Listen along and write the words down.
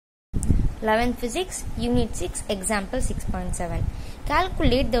11th Physics, Unit 6, Example 6.7.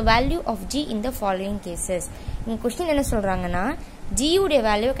 Calculate the value of G in the following cases. இந்த question என்ன சொல்றாங்கன்னா G உடைய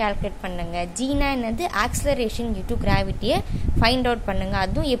value calculate பண்ணுங்க. G னா என்னது? Acceleration due to கிராவிட்டியை find out பண்ணுங்க.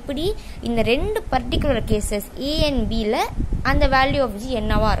 அதுவும் எப்படி இந்த ரெண்டு particular cases A and B ல அந்த வேல்யூ ஆஃப் G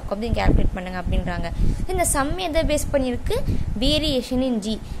என்னவா இருக்கும் அப்படின்னு கால்குலேட் பண்ணுங்க அப்படின்றாங்க. இந்த சம் எதை பேஸ் பண்ணிருக்கு? Variation in G.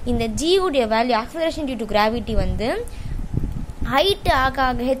 இந்த G உடைய value acceleration due to gravity வந்து ஹைட் ஆக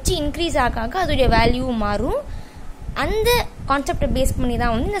h இன்க்ரீஸ் ஆக அதோடைய வேல்யூ மாறும். அந்த கான்செப்டை பேஸ் பண்ணி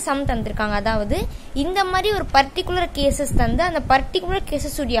தான் வந்து இந்த சம் தந்திருக்காங்க. அதாவது இந்த மாதிரி ஒரு பர்டிகுலர் கேசஸ் தந்து அந்த பர்டிகுலர்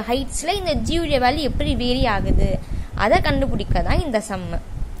கேசஸ் உடைய ஹைட்ஸ்ல இந்த G உடைய வேல்யூ எப்படி வேரி ஆகுது அதை கண்டுபிடிக்க தான் இந்த சம்.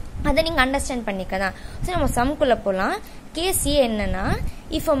 அதை நீங்க அண்டர்ஸ்டாண்ட் பண்ணிக்க தான். சரி, நம்ம சம்குள்ள போலாம். கேஸ் ஏ என்னன்னா,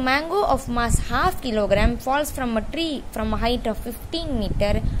 if a mango of mass half kilogram falls from a tree from a height of 15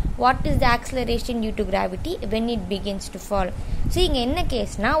 meter, what is the acceleration due to gravity when it begins to fall? So இங்கே என்ன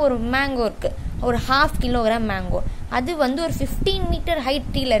கேஸ்னா, ஒரு mango இருக்கு, ஒரு ½ kilogram mango, அது வந்து ஒரு 15 metre height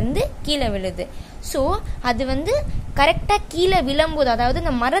ட்ரீலேருந்து கீழே விழுது. ஸோ அது வந்து கரெக்டாக கீழே விழும்போது, அதாவது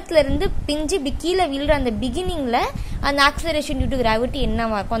அந்த மரத்துலேருந்து பிஞ்சு இப்படி கீழே விழுற அந்த பிகினிங்கில் அந்த ஆக்ஸலரேஷன் டியூ டு கிராவிட்டி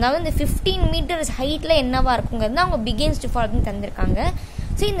என்னவா இருக்கும், அதாவது இந்த 15 மீட்டர்ஸ் ஹைட்டில் என்னவா இருக்குங்கிறது அவங்க பிகின்ஸ் டு ஃபால் தந்திருக்காங்க.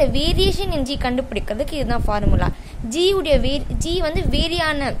 ஸோ இந்த வேரியேஷன் இன் G கண்டுபிடிக்கிறதுக்கு இதுதான் ஃபார்முலா. G உடைய G வந்து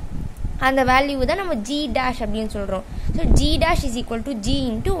வேரியான அந்த வேல்யூ தான் நம்ம G dash அப்படின்னு சொல்கிறோம். So G dash is equal to G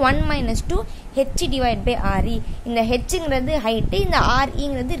into 1 minus 2 h divided by RE. இந்த ஹெச்ங்கிறது ஹைட்டு, இந்த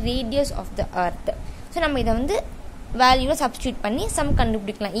REங்கிறது radius of the earth. So நம்ம இதை வந்து வேல்யூவை சப்ஸ்டியூட் பண்ணி சம்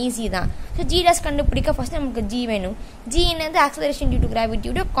கண்டுபிடிக்கலாம், ஈஸி தான். ஸோ G dash கண்டுபிடிக்க ஃபர்ஸ்ட் நமக்கு G வேணும். G என்னது? Acceleration due to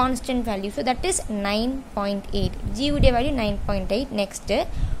கிராவிட்டியோட constant value. So that is 9.8. G உடைய வேல்யூ 9.8. நெக்ஸ்ட்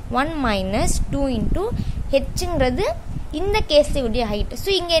 1 minus 2 into ஹெச்ங்கிறது இந்த கேஸ்ல உடைய ஹைட். ஸோ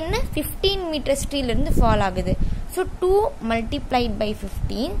இங்கே என்ன? 15 மீட்டர்ஸ் ட்ரீலேருந்து ஃபால் ஆகுது. So 2 multiplied by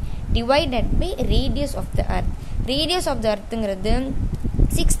 15 divided by radius of the earth. radius of the earthங்கிறது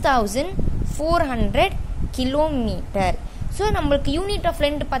 6400 kilometre. So நம்மளுக்கு unit of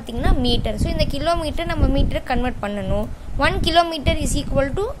length பார்த்தீங்கன்னா metre. So இந்த கிலோமீட்டர் நம்ம மீட்டர் கன்வெர்ட் பண்ணணும். 1 kilometre is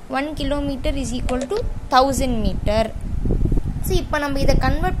equal to 1 kilometre is equal to 1000 metre. So இப்போ நம்ம இதை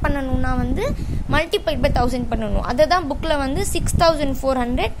convert பண்ணணும்னா வந்து மல்டிப்ளைட் பை 1000 பண்ணணும். அதை தான் புக்கில் வந்து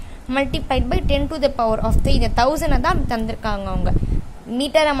 6400 multiplied by 10 to the power of 3. இந்த 1000 தான் தந்திருக்காங்க. அவங்க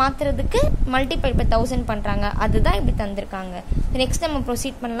மீட்டரை மாற்றுறதுக்கு மல்டிப்ளைட் பை 1000 பண்ணுறாங்க, அதுதான் இப்படி தந்திருக்காங்க. நெக்ஸ்ட் நம்ம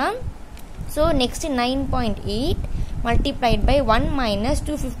ப்ரொசீட் பண்ணலாம். So next 9.8 multiplied by 1 minus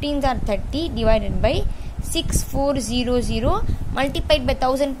 2 15s are 30 divided by 6400 multiplied by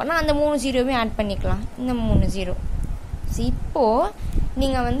 1000 பண்ணால் அந்த 3 ஜீரோவே ஆட் பண்ணிக்கலாம், இந்த 3 ஜீரோ. இப்போ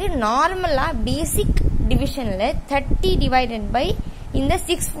நீங்க வந்து நார்மலா பேசிக் டிவிஷன்ல 30 டிவைடட் பை இந்த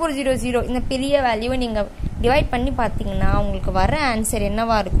 6400 இந்த பெரிய வேல்யூவை நீங்க டிவைட் பண்ணி பார்த்தீங்கன்னா உங்களுக்கு வர ஆன்சர்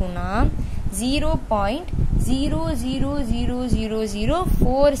என்னவா இருக்கும்னா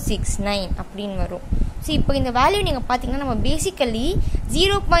 0.00000469 அப்படின்னு வரும். ஸோ இப்போ இந்த வேல்யூ நீங்கள் பார்த்தீங்கன்னா நம்ம பேசிக்கலி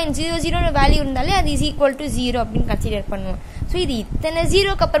 0.00 வேல்யூ இருந்தாலே அது இஸ் ஈக்குவல் டு 0 அப்படின்னு கன்சிடர் பண்ணுவோம். ஸோ இது இத்தனை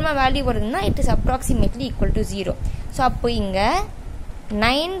ஜீரோக்கு அப்புறமா வேல்யூ வருதுன்னா it is approximately equal to 0. So அப்போ இங்கே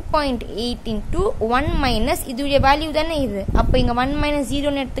 9.8 into 1 minus இதுடைய வேல்யூ தானே இது. அப்போ இங்கே 1 minus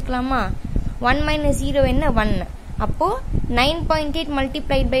 0ன்னு எடுத்துக்கலாமா? 1 minus 0 என்ன? 1. அப்போ 9.8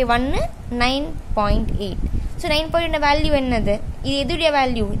 multiplied by 1 9.8. ஸோ 9.8 வேல்யூ என்னது? இது எதுடைய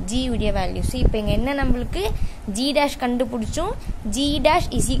வேல்யூ? G உடைய வேல்யூ. ஸோ இப்போ இங்கே என்ன நம்மளுக்கு G dash கண்டுபிடிச்சோம். G dash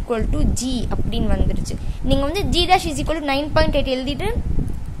is equal to G அப்படின்னு வந்துருச்சு. நீங்கள் வந்து G dash is equal to 9.8 எழுதிட்டு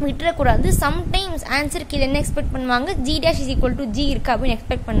விட்டுறக்கூடாது. சம்டைம்ஸ் ஆன்சர் கீழே என்ன எக்ஸ்பெக்ட் பண்ணுவாங்க? G dash is equal to G இருக்கு அப்படின்னு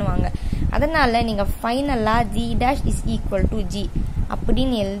எக்ஸ்பெக்ட் பண்ணுவாங்க. அதனால நீங்கள் ஃபைனலாக G dash is equal to G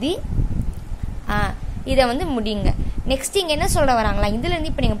அப்படின்னு எழுதி இதை வந்து முடியுங்க. நெக்ஸ்ட் இங்கே என்ன சொல்ல வராங்களா,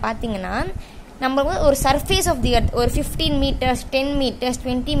 இதுலேருந்து இப்போ நீங்கள் பார்த்தீங்கன்னா நம்ம ஒரு சர்ஃபேஸ் ஆஃப் தி எர்த் ஒரு 15 மீட்டர்ஸ் 10 மீட்டர்ஸ்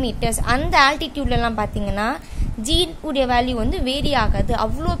 20 மீட்டர்ஸ் அந்த ஆல்டிடியூட்லலாம் பார்த்தீங்கன்னா G உடைய வேல்யூ வந்து வேரி ஆகாது,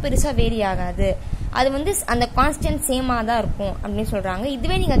 அவ்வளோ பெருசாக வேரி ஆகாது. அது வந்து அந்த கான்ஸ்டன்ட் சேமாக தான் இருக்கும் அப்படின்னு சொல்கிறாங்க.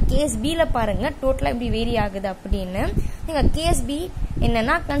 இதுவே நீங்கள் கேஸ் பியில் பாருங்கள் டோட்டலாக இப்படி வேரி ஆகுது அப்படின்னு. நீங்கள் கேஸ் பி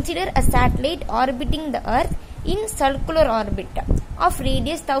என்னன்னா, consider a satellite orbiting the earth in circular orbit of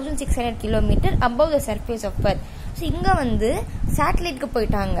radius 1600 kilometre above the surface of earth. So இங்கே வந்து சேட்டலைட்க்கு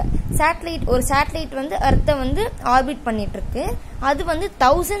போயிட்டாங்க. ஒரு சேட்டலைட் வந்து எர்த்தை வந்து ஆர்பிட் பண்ணிட்டு இருக்கு. அது வந்து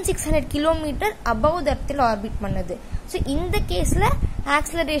 1600 கிலோமீட்டர் அபவ் த எர்த்தில் ஆர்பிட் பண்ணுது. ஸோ இந்த கேஸில்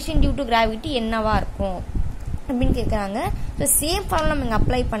ஆக்ஸலரேஷன் டியூ டு கிராவிட்டி என்னவா இருக்கும் அப்படின்னு கேட்குறாங்க. ஸோ சேம் ஃபார்முலா நம்ம இங்கே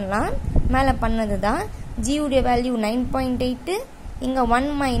அப்ளை பண்ணலாம். மேலே பண்ணது தான் G உடைய வேல்யூ 9.8, இங்கே 1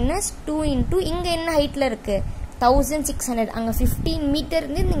 minus 2 into இங்கே என்ன ஹைட்டில் இருக்குது 1600, அங்கே 15 மீட்டர்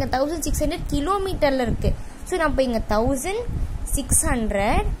இருந்து இங்கே 1600 கிலோமீட்டரில் இருக்குது. ஸோ நம்ம இங்கே 1600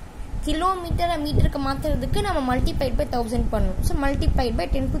 கிலோமீட்டரை மீட்டருக்கு மாற்றுறதுக்கு நம்ம மல்டிப்ளைட் பை 1000 பண்ணணும். So multiplied by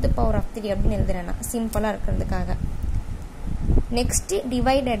 10 to the power of 3 அப்படின்னு எழுதுறேன், சிம்பிளாக இருக்கிறதுக்காக. Next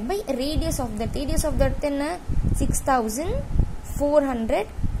divided by radius of that. Radius of that என்ன 6400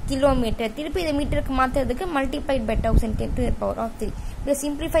 கிலோமீட்டர். திருப்பி இதை மீட்டருக்கு மாற்றுறதுக்கு multiplied by 1000 10 to the power of 3. இதை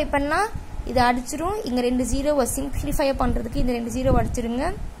சிம்பிளிஃபை பண்ணால் இதை அடிச்சிரும். இங்கே 2 0 சிம்பிளிஃபை பண்ணுறதுக்கு இந்த 2 0 அடிச்சிருங்க.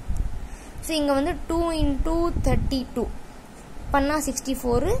 ஸோ இங்கே வந்து 2 into 32 பண்ணால்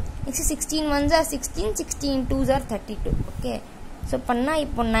 64. Next 16 1s are 16, 16 2s are 32. Okay, so பண்ணால்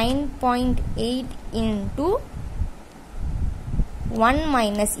இப்போ 9.8 into 1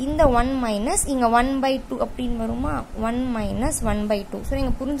 minus இந்த 1 minus இங்கே 1/2 அப்படின்னு வருமா, 1 minus 1/2. ஸோ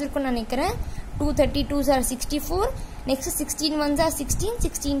நீங்கள் புரிஞ்சிருக்குன்னு நினைக்கிறேன். 232s are 64, next 16 1s are 16,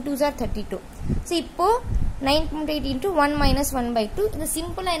 16 2s are 32. So இப்போ 9.8 into 1 minus 1/2. இது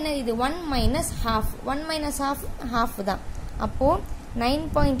சிம்பிளாக என்ன, இது 1 minus half. 1 minus half தான். அப்போது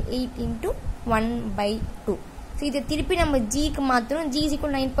 9.8 into 1/2. ஸோ இதை திருப்பி நம்ம ஜிக்கு மாற்றணும். ஜி இஸ்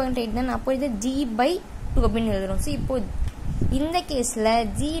ஈக்குவல் 9.8 தான். அப்போ இது g/2 அப்படின்னு எழுதுறோம். ஸோ இப்போ இந்த கேஸில்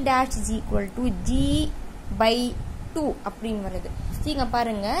g dash is equal to g/2 அப்படின்னு வருது. ஸோ இங்கே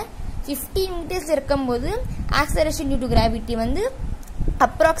பாருங்கள், 15 meters இருக்கும்போது ஆக்சலரேஷன் டியூ டு கிராவிட்டி வந்து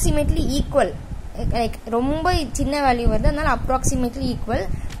அப்ராக்சிமேட்லி ஈக்குவல், லைக் ரொம்ப சின்ன வேல்யூ வருது, அதனால அப்ராக்சிமேட்லி ஈக்குவல்.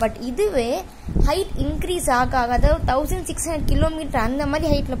 பட் இதுவே ஹைட் இன்க்ரீஸ் ஆக அதாவது 1600 கிலோமீட்டர் அந்த மாதிரி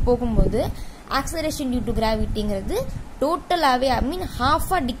ஹைட்டில் போகும்போது ஆக்சலரேஷன் டியூ டு கிராவிட்டிங்கிறது டோட்டலாகவே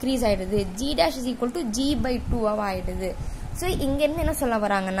ஹாஃபாக டிக்ரீஸ் ஆகிடுது. G dash is equal to g/2 ஆகிடுது. ஸோ இங்கேருந்து என்ன சொல்ல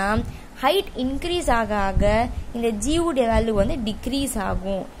வராங்கன்னா, ஹைட் இன்க்ரீஸ் ஆக ஆக இந்த ஜியோடைய வேல்யூ வந்து டிக்ரீஸ்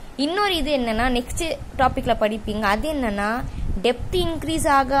ஆகும். இன்னொரு இது என்னன்னா, நெக்ஸ்ட் டாபிக்ல படிப்பீங்க, அது என்னன்னா டெப்த் இன்க்ரீஸ்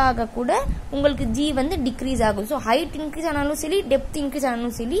ஆக ஆக கூட உங்களுக்கு ஜி வந்து டிக்ரீஸ் ஆகும். ஸோ ஹைட் இன்க்ரீஸ் ஆனாலும் சரி, டெப்த் இன்க்ரீஸ்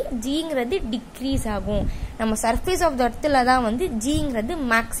ஆனாலும் சரி, ஜிங்கிறது டிக்ரீஸ் ஆகும். நம்ம சர்ஃபேஸ் ஆஃப் த எர்த்தில் தான் வந்து ஜிங்கிறது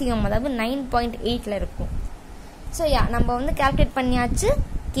மேக்ஸிமம், அதாவது 9.8 இருக்கும். ஸோ நம்ம வந்து கால்குலேட் பண்ணியாச்சு.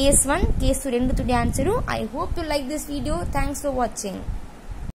 கேஸ் 1 கேஸ் 2 ரெண்டுத்துடைய ஆன்சரும். I hope you like this video. Thanks for வாட்சிங்.